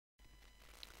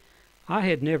I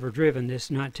had never driven this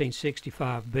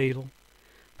 1965 Beetle,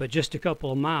 but just a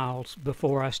couple of miles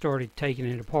before I started taking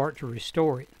it apart to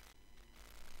restore it.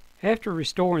 After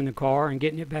restoring the car and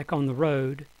getting it back on the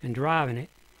road and driving it,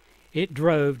 it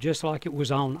drove just like it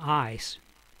was on ice.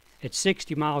 At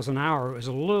 60 miles an hour, it was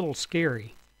a little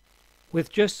scary.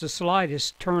 With just the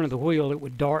slightest turn of the wheel, it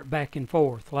would dart back and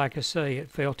forth. Like I say, it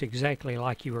felt exactly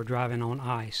like you were driving on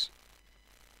ice.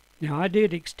 Now, I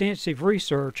did extensive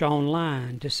research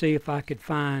online to see if I could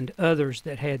find others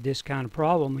that had this kind of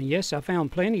problem. And yes, I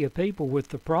found plenty of people with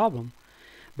the problem,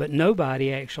 but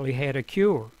nobody actually had a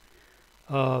cure.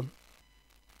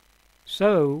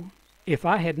 So, if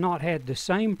I had not had the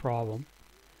same problem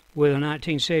with a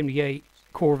 1978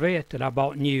 Corvette that I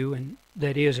bought new, and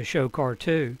that is a show car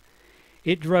too,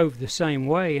 it drove the same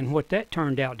way, and what that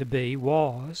turned out to be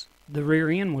was the rear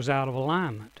end was out of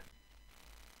alignment.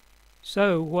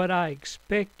 So what I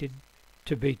expected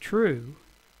to be true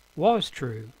was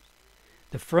true.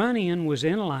 The front end was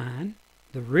in line,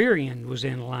 the rear end was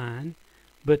in line,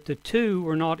 but the two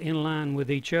were not in line with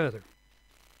each other.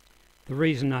 The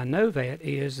reason I know that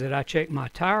is that I checked my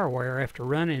tire wear after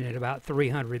running it about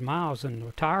 300 miles, and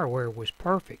the tire wear was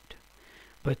perfect.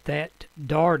 But that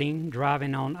darting,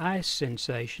 driving on ice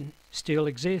sensation still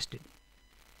existed.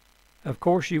 Of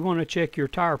course, you want to check your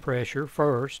tire pressure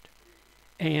first.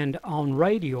 And on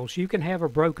radials, you can have a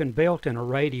broken belt in a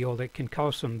radial that can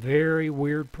cause some very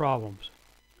weird problems.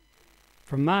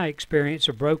 From my experience,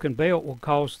 a broken belt will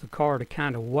cause the car to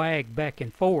kind of wag back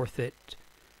and forth at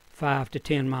 5 to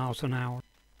 10 miles an hour.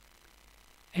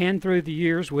 And through the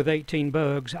years with 18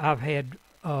 bugs, I've had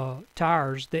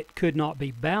tires that could not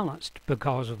be balanced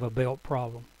because of a belt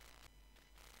problem.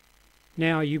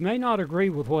 Now, you may not agree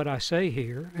with what I say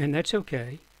here, and that's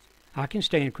okay. I can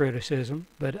stand criticism,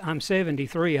 but I'm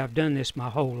 73, I've done this my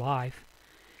whole life,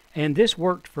 and this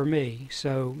worked for me,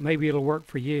 so maybe it'll work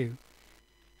for you.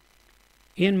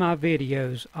 In my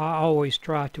videos, I always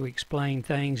try to explain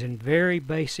things in very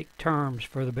basic terms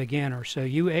for the beginner, so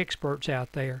you experts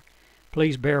out there,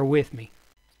 please bear with me.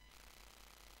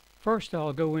 First,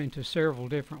 I'll go into several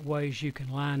different ways you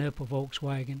can line up a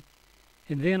Volkswagen,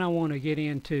 and then I want to get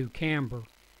into camber.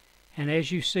 And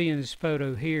as you see in this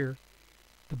photo here,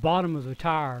 the bottom of the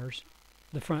tires,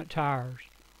 the front tires,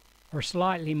 are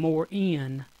slightly more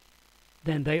in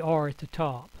than they are at the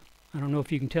top. I don't know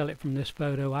if you can tell it from this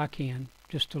photo. I can,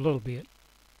 just a little bit.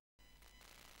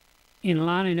 In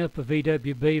lining up a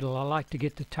VW Beetle, I like to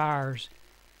get the tires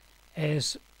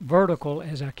as vertical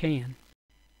as I can.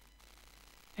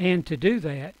 And to do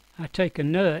that, I take a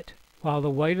nut while the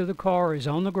weight of the car is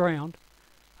on the ground.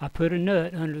 I put a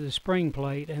nut under the spring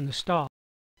plate and the stop.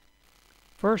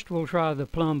 First, we'll try the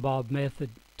plumb bob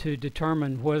method to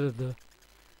determine whether the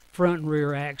front and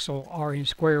rear axle are in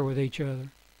square with each other.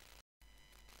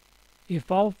 If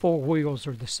all four wheels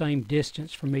are the same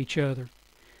distance from each other,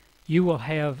 you will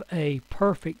have a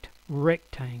perfect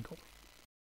rectangle.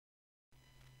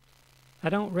 I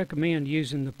don't recommend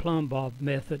using the plumb bob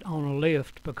method on a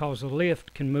lift because a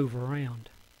lift can move around.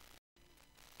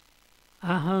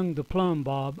 I hung the plumb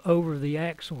bob over the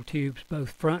axle tubes,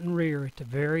 both front and rear, at the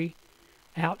very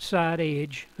outside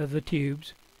edge of the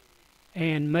tubes,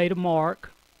 and made a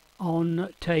mark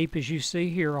on tape as you see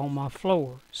here on my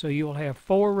floor, so you'll have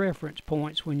 4 reference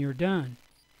points when you're done.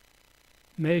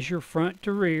 Measure front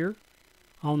to rear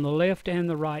on the left and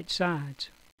the right sides.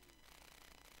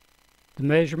 The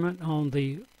measurement on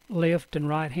the left and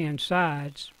right hand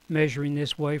sides, measuring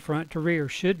this way front to rear,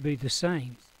 should be the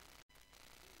same.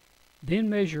 Then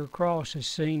measure across as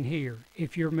seen here.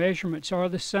 If your measurements are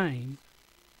the same,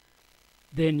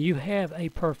 then you have a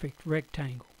perfect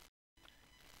rectangle.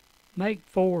 Make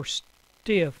 4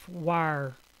 stiff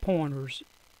wire pointers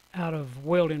out of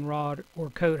welding rod or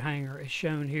coat hanger as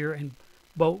shown here and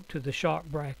bolt to the shock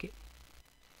bracket.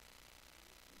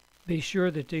 Be sure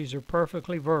that these are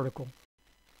perfectly vertical.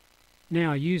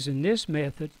 Now, using this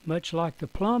method, much like the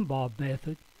plumb bob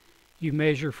method, you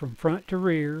measure from front to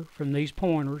rear from these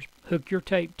pointers, hook your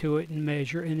tape to it and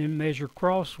then measure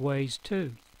crossways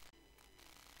too.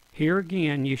 Here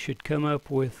again, you should come up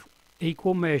with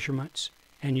equal measurements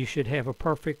and you should have a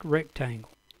perfect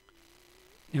rectangle.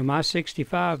 Now, my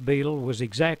 65 Beetle was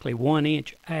exactly 1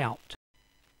 inch out.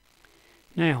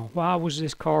 Now, why was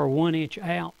this car 1 inch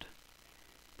out?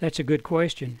 That's a good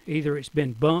question. Either it's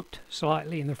been bumped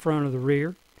slightly in the front or the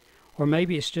rear, or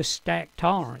maybe it's just stacked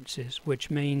tolerances,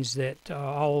 which means that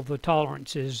all the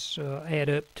tolerances add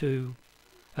up to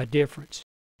a difference.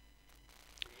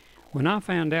 When I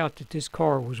found out that this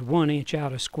car was 1 inch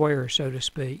out of square, so to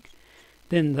speak,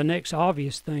 then the next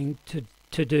obvious thing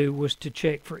to do was to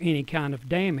check for any kind of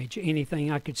damage,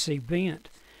 anything I could see bent,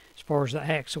 as far as the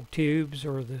axle tubes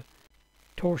or the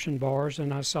torsion bars,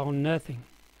 and I saw nothing.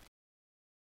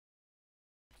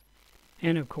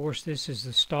 And of course this is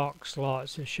the stock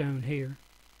slots as shown here.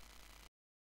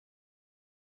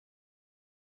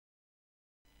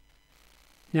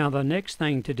 Now the next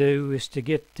thing to do is to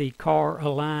get the car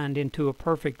aligned into a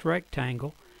perfect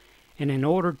rectangle, and in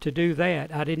order to do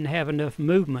that I didn't have enough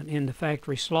movement in the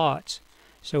factory slots,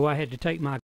 so I had to take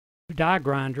my die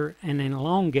grinder and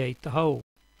elongate the hole.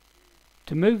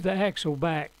 To move the axle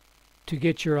back to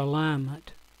get your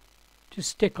alignment, just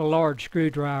stick a large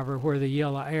screwdriver where the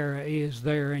yellow arrow is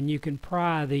there, and you can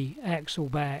pry the axle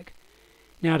back.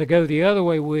 Now to go the other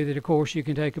way with it, of course, you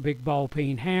can take a big ball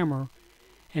peen hammer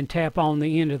and tap on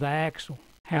the end of the axle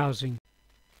housing.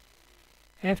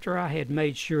 After I had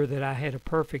made sure that I had a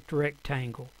perfect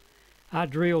rectangle, I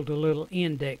drilled a little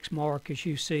index mark, as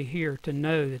you see here, to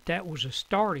know that that was a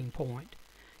starting point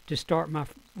to start my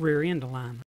rear end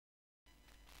alignment.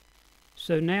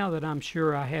 So now that I'm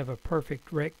sure I have a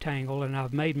perfect rectangle and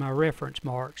I've made my reference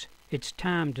marks, it's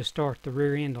time to start the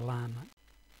rear end alignment.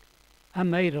 I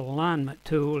made an alignment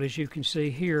tool, as you can see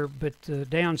here, but the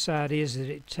downside is that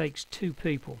it takes two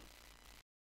people.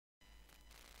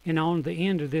 And on the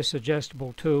end of this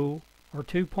adjustable tool are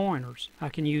two pointers. I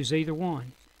can use either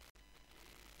one.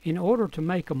 In order to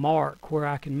make a mark where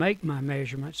I can make my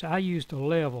measurements, I used a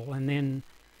level and then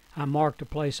I marked a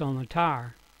place on the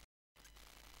tire.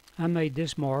 I made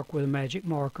this mark with a magic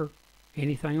marker.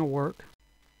 Anything will work.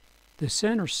 The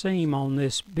center seam on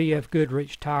this BF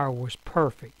Goodrich tire was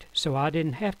perfect, so I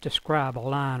didn't have to scribe a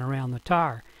line around the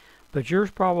tire, but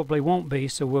yours probably won't be,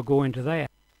 so we'll go into that.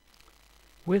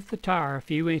 With the tire a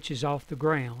few inches off the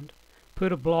ground,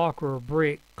 put a block or a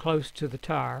brick close to the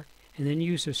tire, and then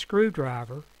use a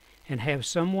screwdriver and have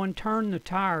someone turn the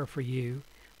tire for you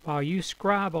while you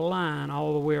scribe a line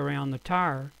all the way around the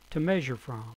tire to measure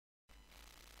from.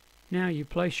 Now you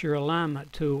place your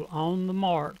alignment tool on the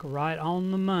mark, right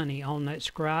on the money on that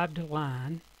scribed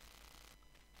line,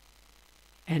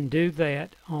 and do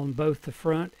that on both the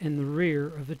front and the rear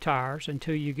of the tires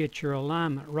until you get your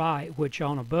alignment right, which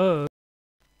on a bug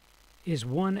is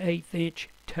 1/8 inch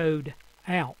toed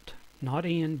out, not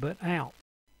in but out.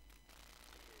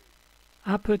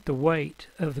 I put the weight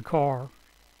of the car,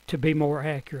 to be more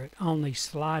accurate, on these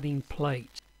sliding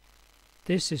plates.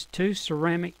 This is 2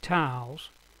 ceramic tiles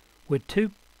with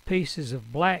 2 pieces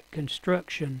of black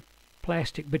construction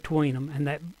plastic between them, and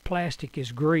that plastic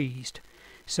is greased,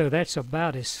 so that's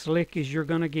about as slick as you're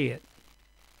going to get.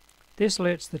 This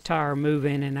lets the tire move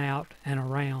in and out and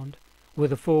around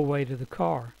with the full weight of the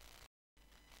car.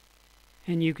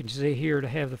 And you can see here, to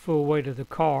have the full weight of the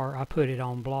car, I put it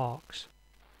on blocks.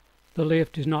 The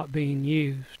lift is not being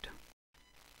used.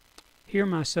 Here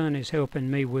my son is helping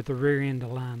me with the rear end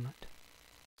alignment.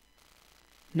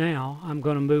 Now I'm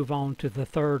going to move on to the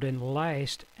third and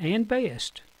last and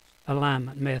best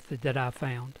alignment method that I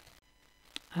found.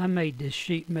 I made this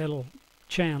sheet metal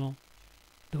channel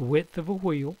the width of a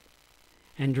wheel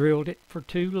and drilled it for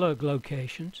 2 lug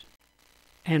locations.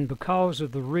 And because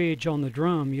of the ridge on the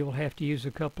drum, you'll have to use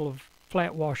a couple of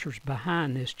flat washers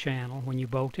behind this channel when you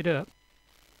bolt it up.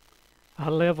 I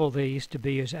level these to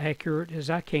be as accurate as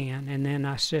I can, and then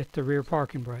I set the rear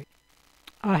parking brake.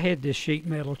 I had this sheet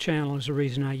metal channel as the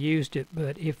reason I used it,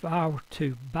 but if I were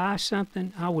to buy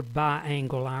something, I would buy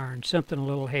angle iron, something a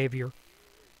little heavier,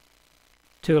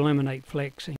 to eliminate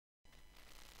flexing.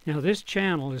 Now this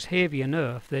channel is heavy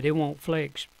enough that it won't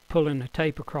flex pulling the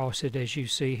tape across it, as you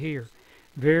see here.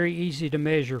 Very easy to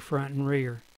measure front and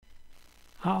rear.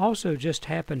 I also just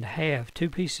happen to have 2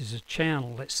 pieces of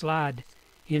channel that slide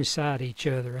inside each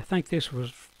other. I think this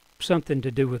was something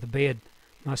to do with the bed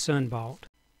my son bought.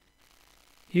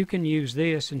 You can use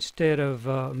this instead of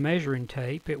measuring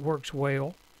tape. It works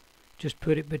well. Just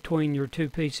put it between your 2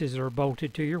 pieces that are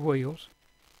bolted to your wheels.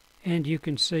 And you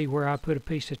can see where I put a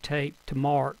piece of tape to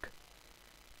mark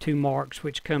 2 marks,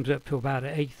 which comes up to about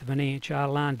 1/8 of an inch. I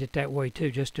aligned it that way too,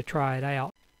 just to try it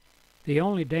out. The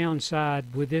only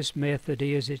downside with this method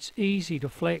is it's easy to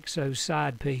flex those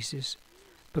side pieces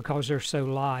because they're so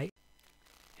light.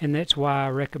 And that's why I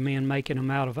recommend making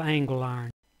them out of angle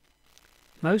iron.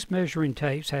 Most measuring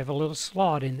tapes have a little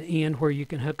slot in the end where you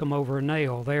can hook them over a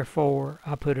nail. Therefore,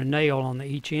 I put a nail on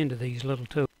each end of these little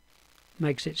tools.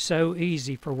 Makes it so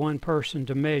easy for one person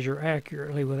to measure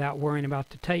accurately without worrying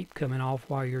about the tape coming off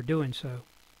while you're doing so.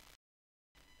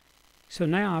 So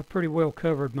now I've pretty well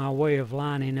covered my way of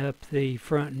lining up the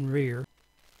front and rear.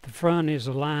 The front is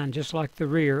aligned just like the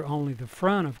rear, only the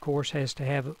front, of course, has to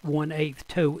have 1/8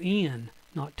 toe in,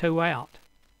 not toe out.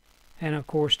 And of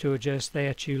course, to adjust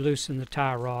that, you loosen the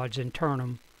tie rods and turn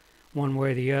them one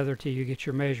way or the other till you get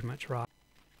your measurements right.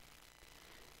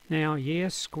 Now,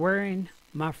 yes, squaring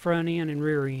my front end and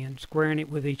rear end, squaring it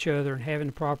with each other and having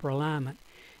the proper alignment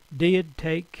did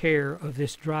take care of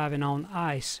this driving on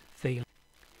ice feeling.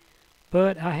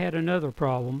 But I had another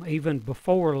problem even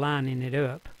before lining it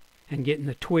up and getting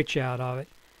the twitch out of it.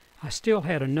 I still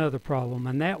had another problem,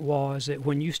 and that was that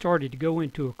when you started to go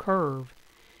into a curve,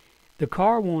 the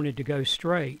car wanted to go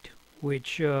straight,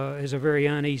 which is a very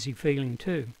uneasy feeling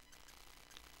too.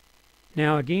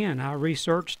 Now again, I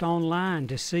researched online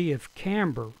to see if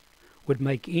camber would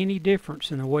make any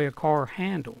difference in the way a car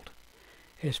handled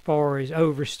as far as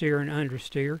oversteer and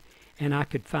understeer, and I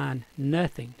could find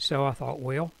nothing. So I thought,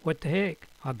 well, what the heck,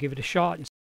 I'll give it a shot and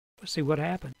see what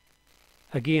happens.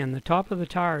 Again, the top of the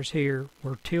tires here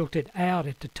were tilted out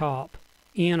at the top,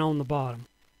 in on the bottom.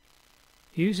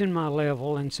 Using my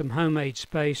level and some homemade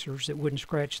spacers that wouldn't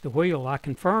scratch the wheel, I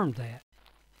confirmed that.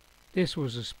 This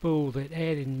was a spool that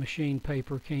added machine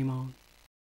paper came on.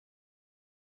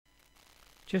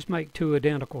 Just make 2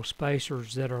 identical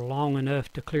spacers that are long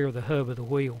enough to clear the hub of the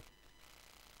wheel.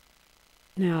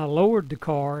 Now I lowered the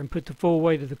car and put the full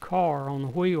weight of the car on the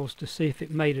wheels to see if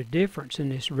it made a difference in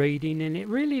this reading, and it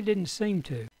really didn't seem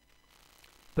to.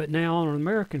 But now on an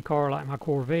American car like my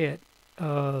Corvette,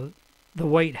 the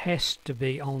weight has to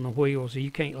be on the wheels, or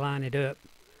you can't line it up.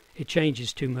 It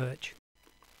changes too much.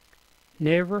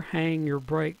 Never hang your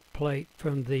brake plate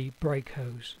from the brake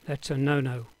hose. That's a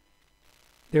no-no.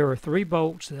 There are 3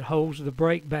 bolts that holds the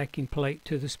brake backing plate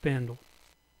to the spindle.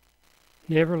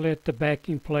 Never let the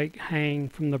backing plate hang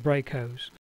from the brake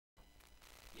hose.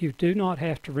 You do not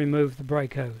have to remove the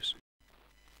brake hose.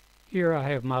 Here I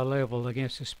have my level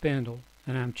against the spindle,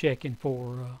 and I'm checking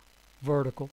for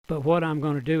vertical. But what I'm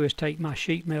going to do is take my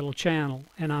sheet metal channel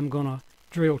and I'm going to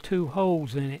drill 2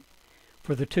 holes in it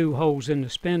for the 2 holes in the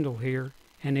spindle here,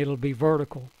 and it'll be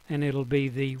vertical and it'll be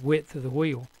the width of the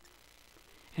wheel.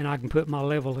 And I can put my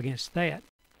level against that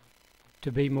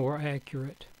to be more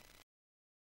accurate.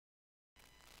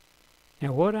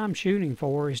 Now what I'm shooting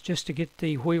for is just to get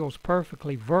the wheels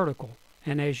perfectly vertical,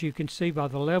 and as you can see by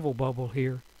the level bubble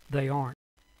here, they aren't.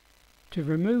 To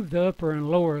remove the upper and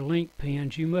lower link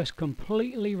pins, you must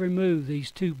completely remove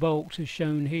these 2 bolts as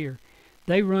shown here.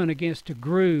 They run against a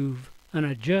groove, an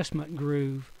adjustment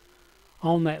groove,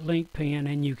 on that link pin,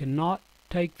 and you cannot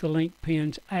take the link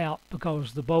pins out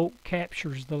because the bolt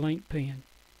captures the link pin.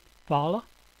 Follow?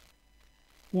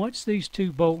 Once these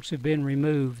 2 bolts have been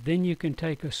removed, then you can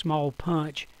take a small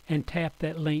punch and tap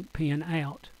that link pin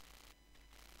out.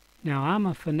 Now I'm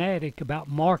a fanatic about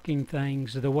marking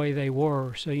things the way they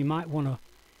were, so you might want to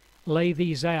lay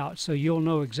these out so you'll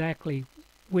know exactly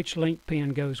which link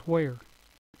pin goes where.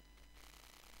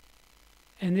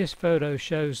 And this photo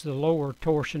shows the lower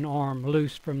torsion arm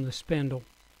loose from the spindle.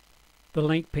 The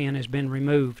link pin has been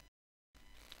removed.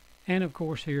 And of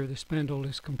course here the spindle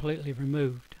is completely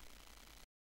removed.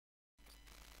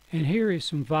 And here is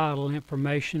some vital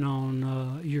information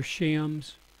on your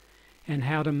shims and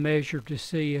how to measure to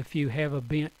see if you have a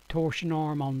bent torsion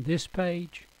arm on this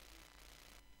page.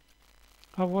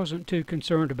 I wasn't too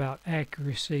concerned about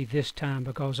accuracy this time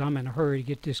because I'm in a hurry to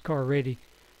get this car ready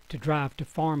to drive to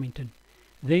Farmington.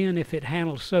 Then if it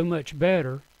handles so much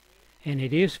better, and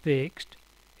it is fixed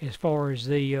as far as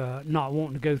the not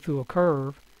wanting to go through a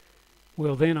curve,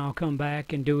 well then I'll come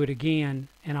back and do it again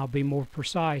and I'll be more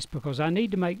precise because I need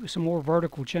to make some more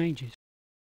vertical changes.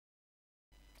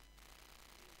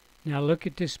 Now look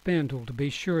at this spindle to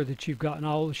be sure that you've gotten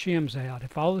all the shims out.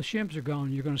 If all the shims are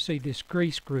gone, you're going to see this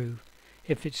grease groove.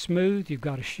 If it's smooth, you've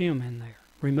got a shim in there.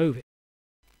 Remove it.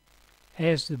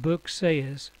 As the book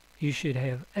says, you should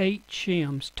have 8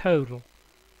 shims total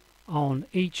on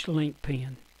each link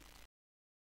pin.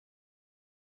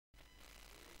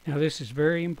 Now this is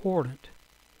very important.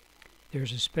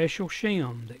 There's a special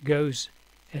shim that goes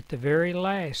at the very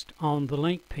last on the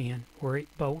link pin where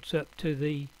it bolts up to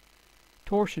the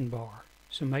torsion bar.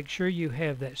 So make sure you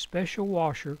have that special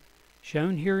washer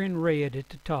shown here in red at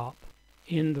the top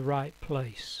in the right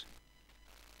place.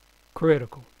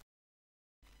 Critical.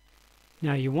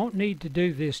 Now you won't need to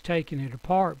do this taking it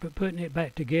apart, but putting it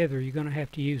back together you're going to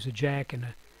have to use a jack and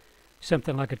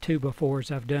something like a 2x4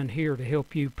 as I've done here to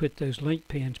help you put those link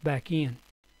pins back in.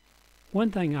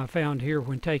 One thing I found here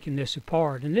when taking this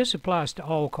apart, and this applies to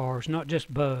all cars, not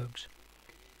just Bugs,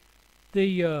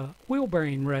 the wheel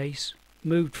bearing race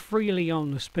moved freely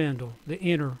on the spindle, the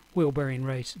inner wheel bearing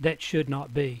race. That should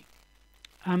not be.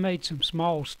 I made some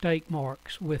small stake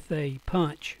marks with a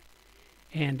punch,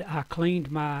 and I cleaned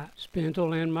my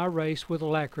spindle and my race with a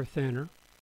lacquer thinner,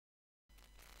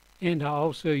 and I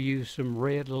also used some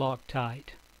red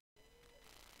Loctite.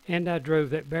 and I drove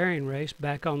that bearing race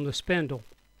back on the spindle,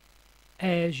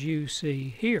 as you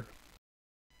see here.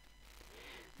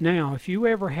 Now, if you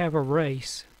ever have a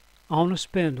race on a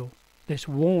spindle that's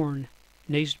worn,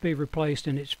 needs to be replaced,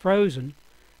 and it's frozen,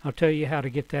 I'll tell you how to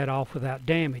get that off without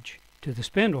damage to the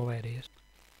spindle, that is.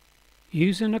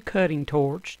 Using a cutting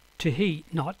torch to heat,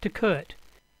 not to cut,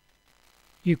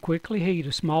 you quickly heat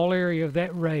a small area of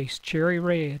that race cherry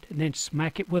red and then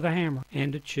smack it with a hammer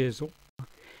and a chisel,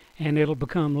 and it'll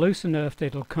become loose enough that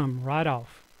it'll come right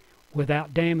off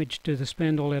without damage to the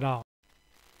spindle at all.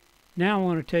 Now I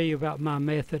want to tell you about my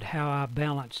method how I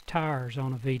balance tires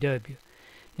on a VW.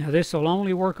 Now this will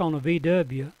only work on a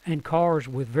VW and cars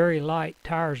with very light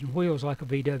tires and wheels like a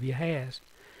VW has,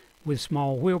 with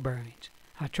small wheel bearings.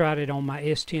 I tried it on my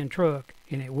S10 truck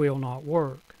and it will not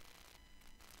work.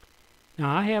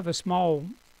 Now I have a small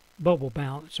bubble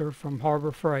balancer from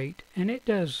Harbor Freight and it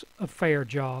does a fair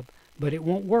job, but it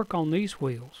won't work on these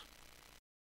wheels.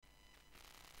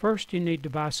 First you need to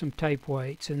buy some tape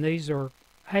weights, and these are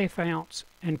 1/2 ounce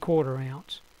and 1/4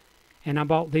 ounce. And I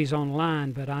bought these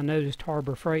online, but I noticed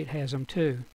Harbor Freight has them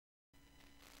too.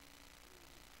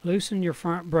 Loosen your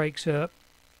front brakes up,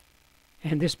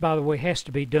 and this, by the way, has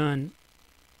to be done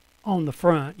on the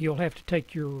front. You'll have to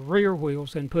take your rear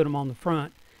wheels and put them on the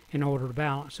front in order to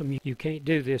balance them. You can't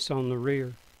do this on the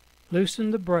rear.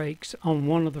 Loosen the brakes on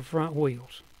one of the front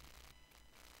wheels.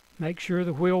 Make sure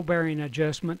the wheel bearing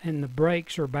adjustment and the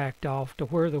brakes are backed off to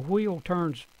where the wheel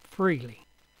turns freely.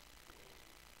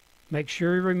 Make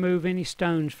sure you remove any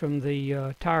stones from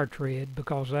the tire tread,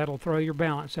 because that'll throw your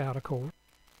balance out, of course.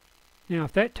 Now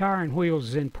if that tire and wheels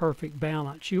is in perfect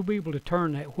balance, you'll be able to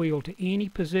turn that wheel to any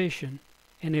position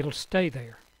and it'll stay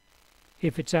there.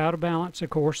 If it's out of balance, of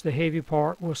course, the heavy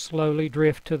part will slowly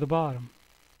drift to the bottom.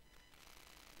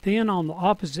 Then on the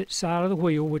opposite side of the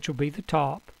wheel, which will be the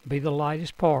top, be the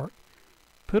lightest part,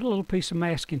 put a little piece of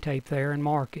masking tape there and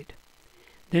mark it.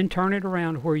 Then turn it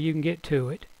around where you can get to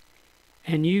it,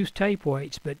 and use tape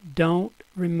weights, but don't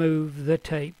remove the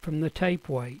tape from the tape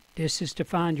weight. This is to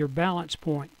find your balance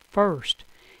point first,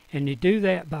 and you do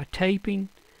that by taping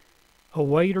a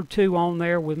weight or two on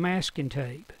there with masking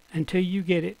tape until you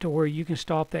get it to where you can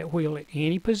stop that wheel at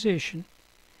any position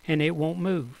and it won't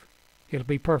move. It'll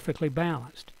be perfectly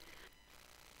balanced.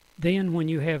 Then when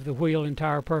you have the wheel and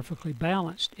tire perfectly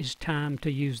balanced, it's time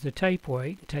to use the tape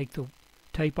weight. Take the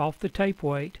tape off the tape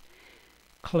weight,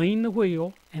 clean the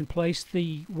wheel, and place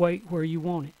the weight where you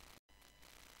want it.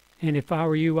 And if I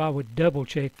were you, I would double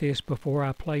check this before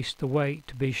I placed the weight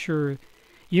to be sure.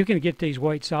 You can get these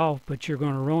weights off, but you're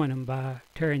going to ruin them by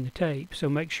tearing the tape. So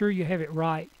make sure you have it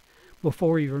right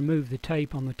before you remove the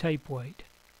tape on the tape weight.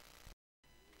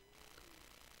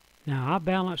 Now I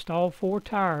balanced all 4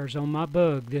 tires on my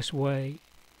Bug this way,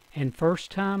 and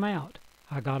first time out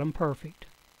I got them perfect.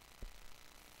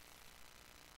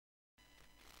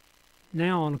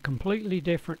 Now on a completely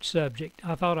different subject,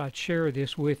 I thought I'd share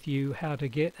this with you, how to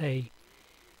get a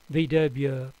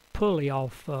VW pulley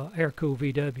off air-cooled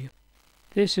VW.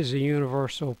 This is a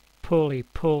universal pulley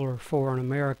puller for an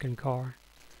American car.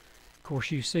 Of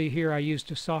course you see here I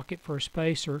used a socket for a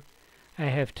spacer. I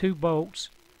have 2 bolts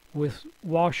with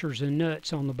washers and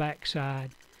nuts on the back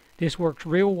side. This works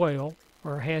real well,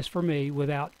 or has for me,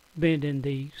 without bending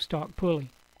the stock pulley.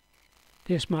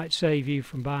 This might save you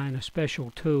from buying a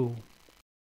special tool.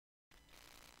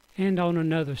 And on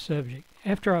another subject,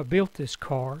 after I built this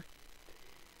car,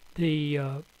 the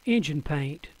engine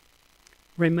paint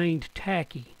remained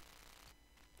tacky.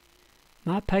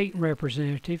 My paint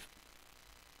representative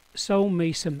sold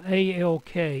me some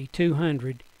ALK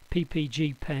 200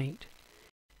 PPG paint,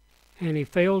 and he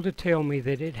failed to tell me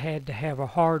that it had to have a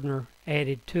hardener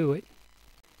added to it.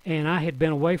 And I had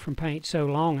been away from paint so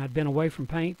long, I'd been away from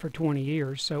paint for 20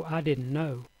 years, so I didn't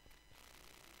know.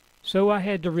 So I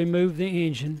had to remove the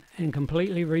engine and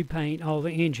completely repaint all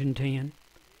the engine tin,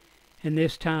 and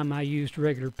this time I used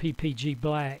regular PPG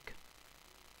black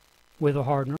with a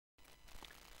hardener.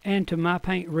 And to my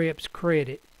paint rep's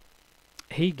credit,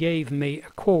 he gave me a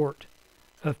quart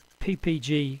of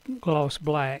PPG gloss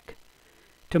black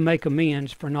to make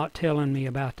amends for not telling me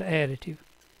about the additive.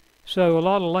 So a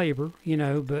lot of labor, you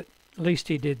know, but at least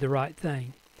he did the right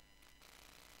thing.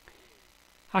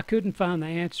 I couldn't find the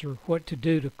answer what to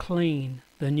do to clean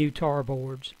the new tar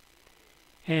boards,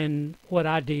 and what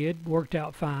I did worked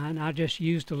out fine. I just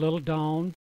used a little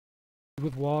Dawn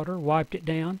with water, wiped it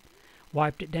down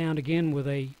again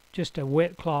with just a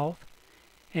wet cloth,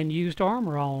 and used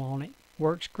Armor All on it.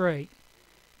 Works great.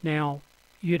 Now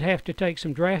you'd have to take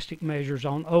some drastic measures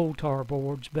on old tar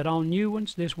boards, but on new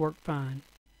ones this worked fine.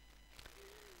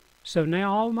 So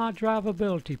now all my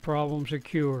drivability problems are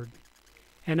cured.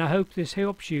 And I hope this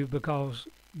helps you, because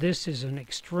this is an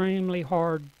extremely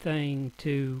hard thing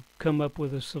to come up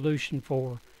with a solution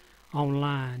for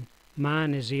online.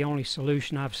 Mine is the only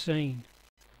solution I've seen.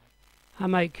 I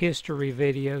make history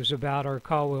videos about our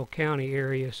Caldwell County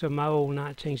area, so my old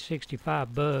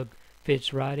 1965 bug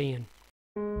fits right in.